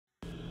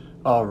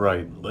All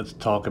right, let's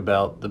talk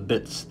about the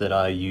bits that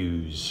I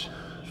use.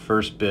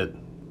 First bit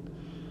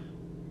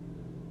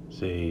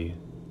is a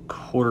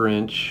 1/4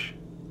 inch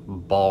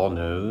ball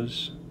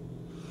nose.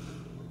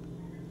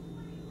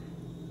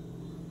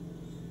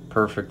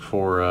 Perfect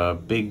for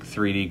big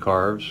 3D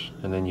carves.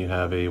 And then you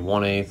have a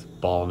 1/8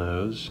 ball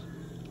nose.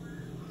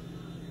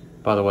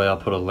 By the way, I'll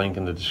put a link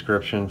in the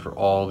description for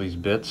all these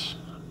bits.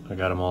 I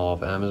got them all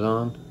off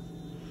Amazon.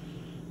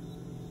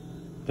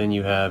 Then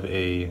you have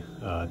a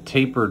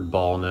tapered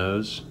ball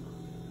nose.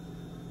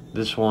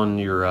 This one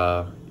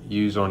you're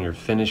use on your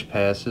finish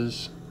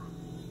passes.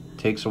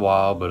 Takes a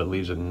while, but it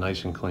leaves it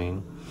nice and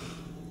clean.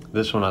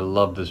 This one, I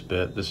love this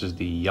bit. This is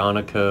the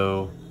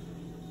Yonico.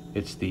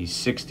 It's the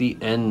 60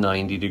 and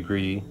 90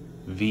 degree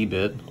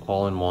V-bit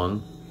all in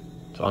one.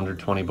 It's under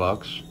 20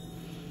 bucks.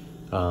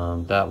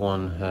 That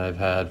one I've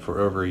had for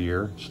over a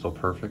year. It's still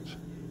perfect.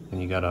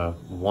 And you got a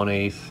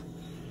 1/8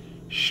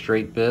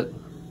 straight bit.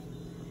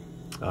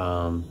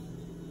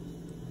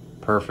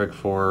 Perfect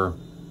for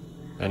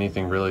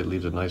anything really. It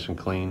leaves it nice and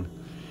clean.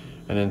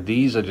 And then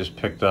these I just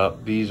picked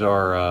up. These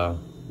are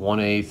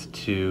 1/8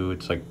 to,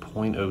 it's like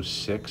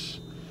 0.06.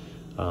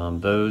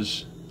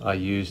 Those I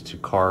use to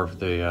carve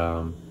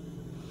the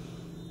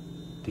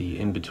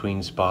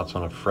in-between spots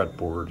on a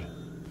fretboard.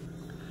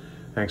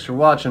 Thanks for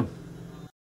watching.